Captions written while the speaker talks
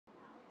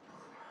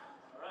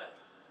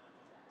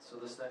So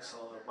this next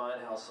song of mine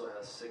also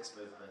has 6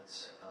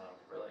 movements.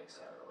 Really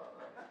excited about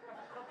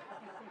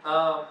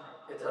that.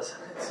 It doesn't.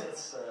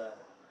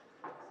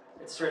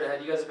 It's straight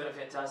ahead. You guys have been a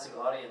fantastic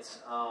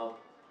audience.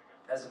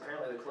 As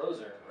apparently the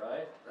closer,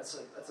 right? That's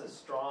a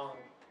strong.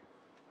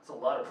 That's a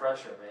lot of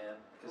pressure, man.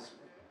 Because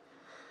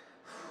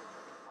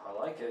I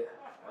like it.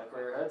 I like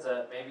where your head's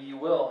at. Maybe you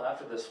will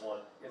after this one.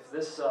 If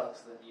this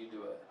sucks, then you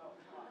do it.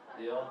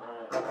 Deal?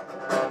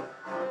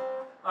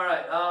 All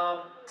right.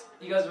 All right.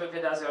 You guys have been a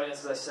fantastic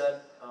audience, as I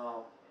said.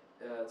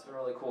 Yeah, it's been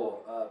really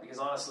cool. Because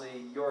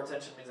honestly, your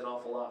attention means an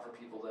awful lot for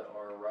people that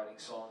are writing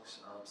songs.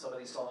 Some of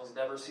these songs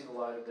never see the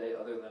light of day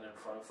other than in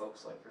front of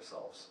folks like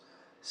yourselves.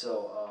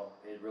 So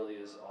it really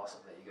is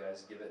awesome that you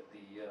guys give it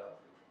the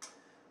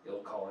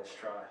old college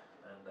try.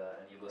 And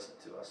you listen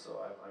to us,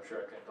 so I'm sure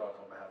I can talk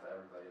on behalf of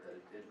everybody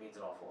that it means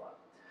an awful lot.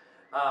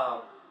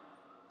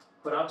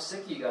 But I'm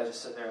sick of you guys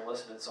just sitting there and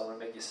listening, so I'm going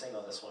to make you sing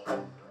on this one.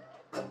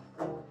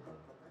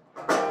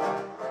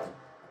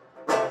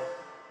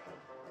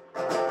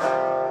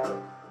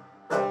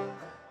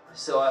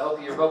 So I hope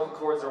your vocal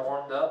cords are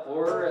warmed up,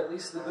 or at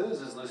least the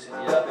booze is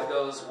loosening you up. It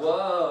goes,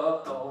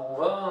 whoa, oh,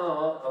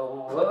 whoa,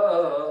 oh,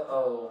 whoa,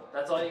 oh.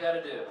 That's all you got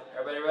to do.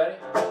 Everybody ready?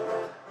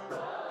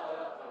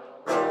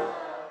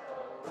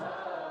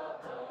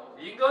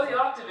 You can go the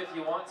octave if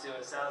you want to.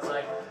 It sounds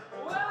like,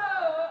 whoa,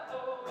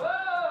 oh,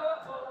 whoa,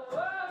 oh,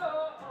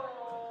 whoa,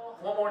 oh.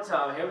 One more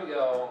time. Here we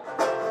go.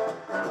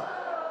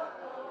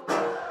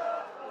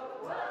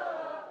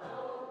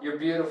 You're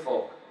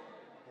beautiful.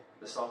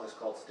 The song is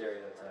called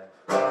Stereotype.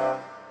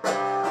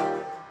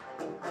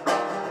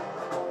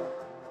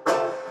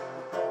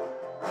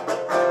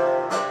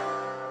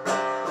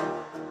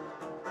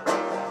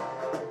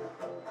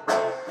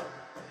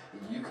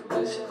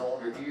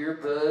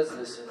 Earbuds,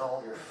 listen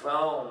on your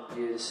phone,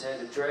 get a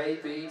set of Dre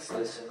beats,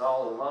 listen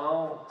all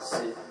alone,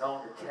 sitting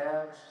on your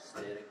couch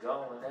instead of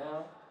going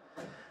out.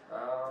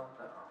 Oh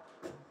no,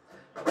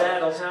 that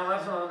don't sound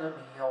like fun to me.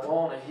 I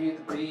wanna hear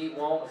the beat,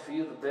 wanna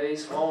feel the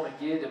bass, wanna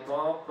get it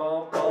bump,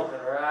 bump,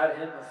 bumping right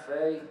in my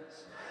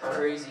face.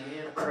 Crazy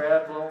in a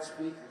crowd, blowing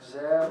speakers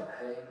out.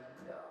 Hey,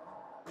 no,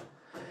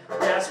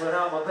 that's what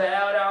I'm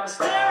about. I'm a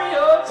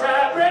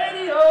stereotype,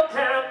 radio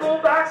kind,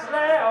 boombox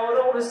loud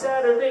on a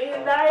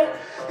Saturday night.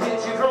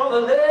 Hit you from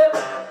the left,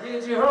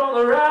 hit you from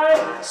the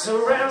right.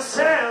 Surround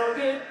sound,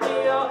 get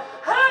me a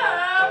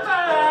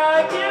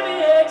high-five. Give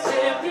me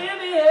XM, give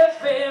me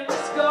FM.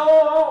 Just go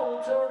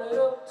on, turn it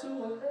up to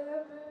 11.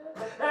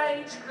 I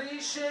ain't your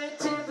cliche,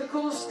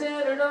 typical,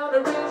 standard,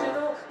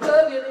 unoriginal.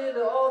 Plug it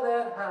into all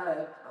that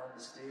hype. I'm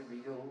the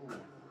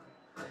stereotype.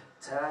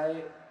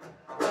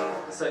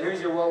 So here's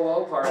your whoa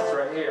whoa parts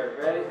right here.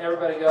 Ready?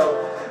 Everybody go.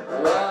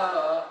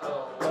 Whoa,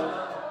 whoa.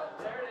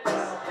 There it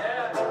is.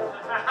 Yeah.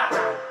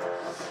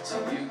 So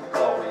you can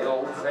call me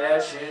old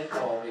fashioned,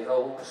 call me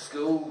old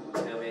school.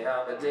 Tell me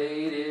I'm a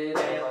dated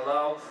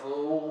analog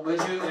fool. But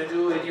you can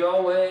do it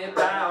your way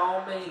by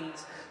all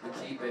means. We're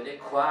keeping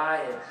it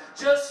quiet.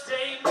 Just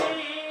stay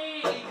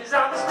me. Cause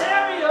I'm a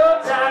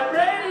stereotype,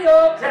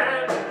 radio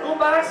kind.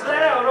 Boombox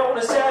loud on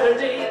a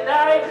Saturday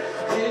night.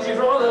 Hit you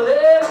from the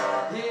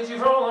left, hit you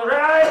from the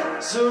right.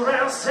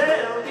 Surround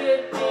sound,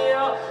 get me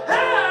a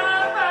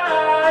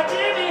high-five.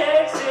 Give me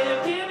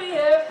XM, give me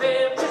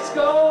FM. Just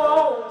go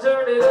on,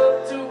 turn it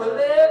up to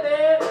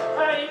 11. I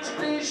ain't your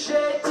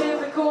cliche,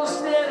 typical,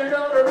 standard,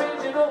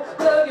 unoriginal.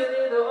 Plug it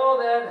into all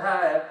that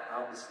hype.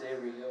 I'm the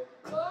stereo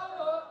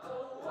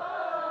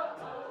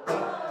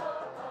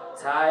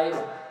type.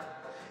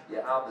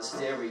 Yeah, I'm the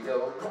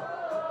stereo.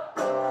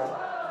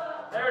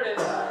 There it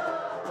is.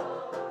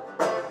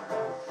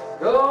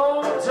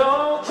 Oh,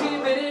 don't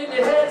keep it in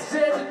your head,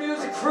 set the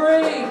music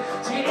free.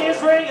 To your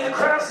ears ringing, the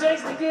crowd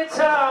sings the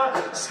guitar,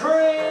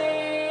 scream.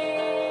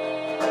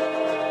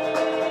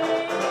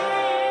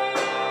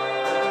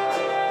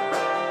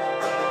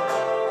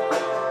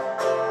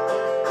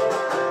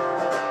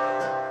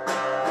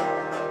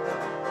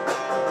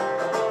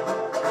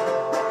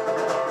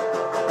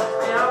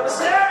 Yeah, I'm a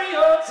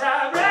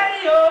stereotype,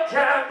 radio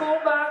kind,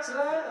 boombox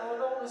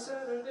loud on a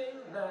Saturday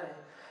night.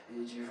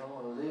 Hit you from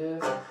the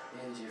left,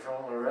 hit you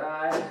from the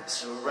right.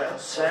 Surround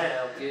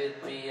sound,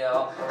 get me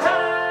all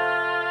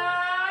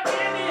high.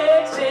 Give me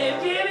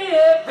XM, give me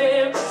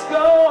FM. Just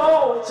go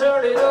on,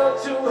 turn it up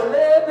to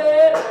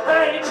 11.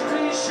 I ain't your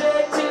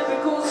cliche,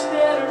 typical,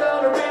 standard,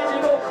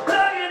 unoriginal.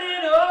 Plug it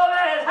into all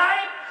that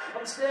hype.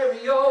 I'm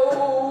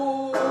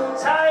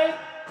stereotype.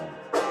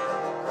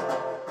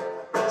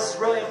 This is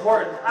really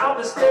important. I'm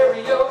the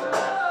stereo.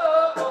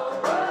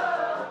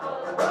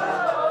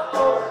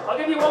 I'll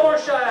give you one more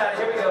shot at it.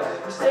 Here we go.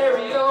 The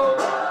stereo.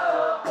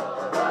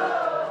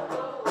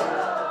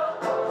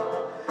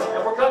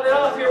 And we're cutting it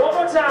off here one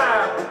more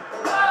time.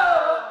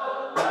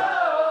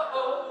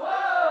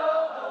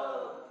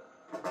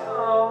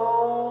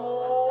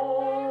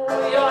 Oh,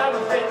 y'all have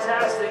a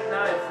fantastic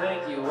night.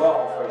 Thank you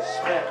all for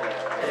spending it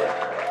with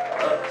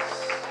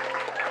us.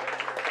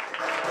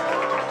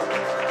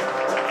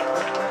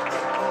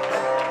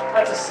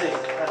 That's a C.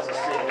 That's a C.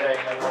 There you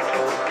go.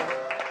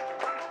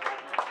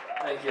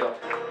 Thank you.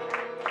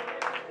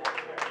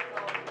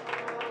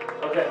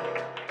 Okay.